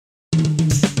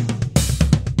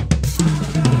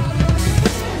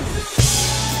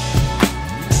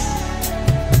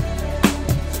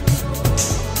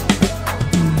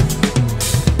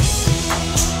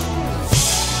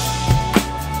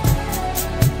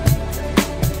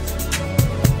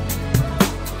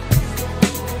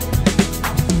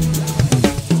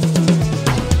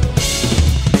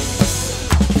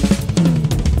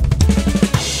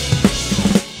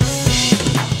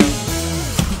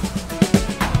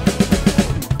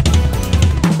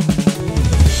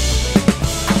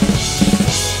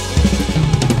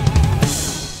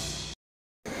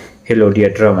Hello dear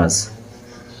drummers,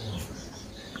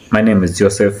 my name is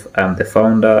Joseph. I'm the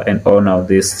founder and owner of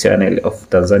this channel of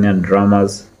Tanzanian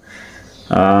drummers.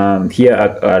 Here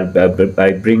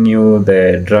I bring you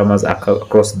the drummers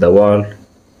across the world.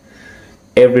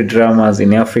 Every drummers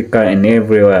in Africa and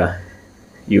everywhere,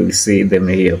 you will see them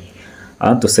here.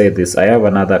 I want to say this, I have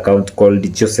another account called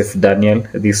Joseph Daniel,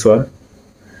 this one.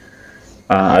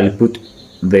 I'll put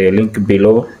the link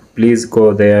below. Please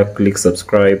go there, click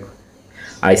subscribe.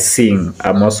 I sing,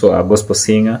 I'm also a gospel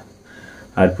singer.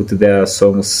 I'll put there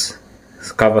songs,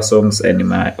 cover songs and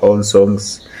my own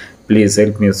songs. Please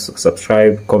help me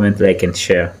subscribe, comment, like and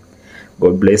share.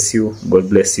 God bless you, God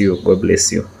bless you, God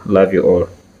bless you. Love you all.